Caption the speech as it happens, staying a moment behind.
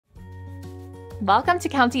Welcome to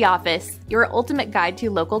County Office, your ultimate guide to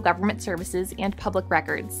local government services and public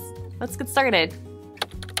records. Let's get started.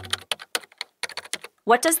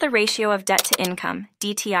 What does the ratio of debt to income,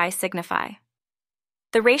 DTI, signify?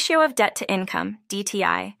 The ratio of debt to income,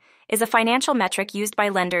 DTI, is a financial metric used by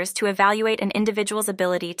lenders to evaluate an individual's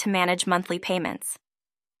ability to manage monthly payments.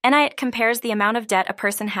 It compares the amount of debt a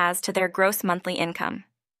person has to their gross monthly income.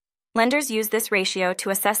 Lenders use this ratio to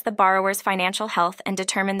assess the borrower's financial health and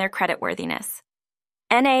determine their creditworthiness.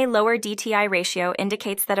 A lower DTI ratio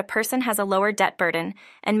indicates that a person has a lower debt burden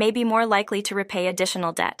and may be more likely to repay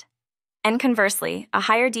additional debt. And conversely, a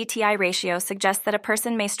higher DTI ratio suggests that a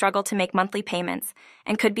person may struggle to make monthly payments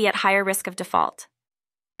and could be at higher risk of default.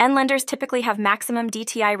 Lenders typically have maximum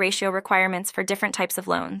DTI ratio requirements for different types of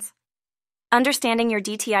loans. Understanding your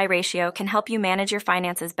DTI ratio can help you manage your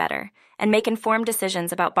finances better and make informed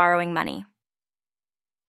decisions about borrowing money.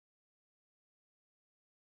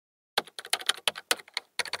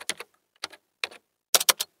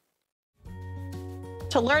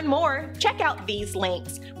 To learn more, check out these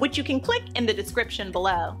links, which you can click in the description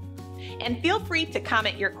below. And feel free to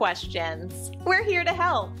comment your questions. We're here to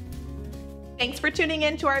help. Thanks for tuning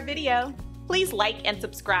in to our video. Please like and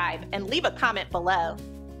subscribe and leave a comment below.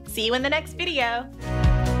 See you in the next video.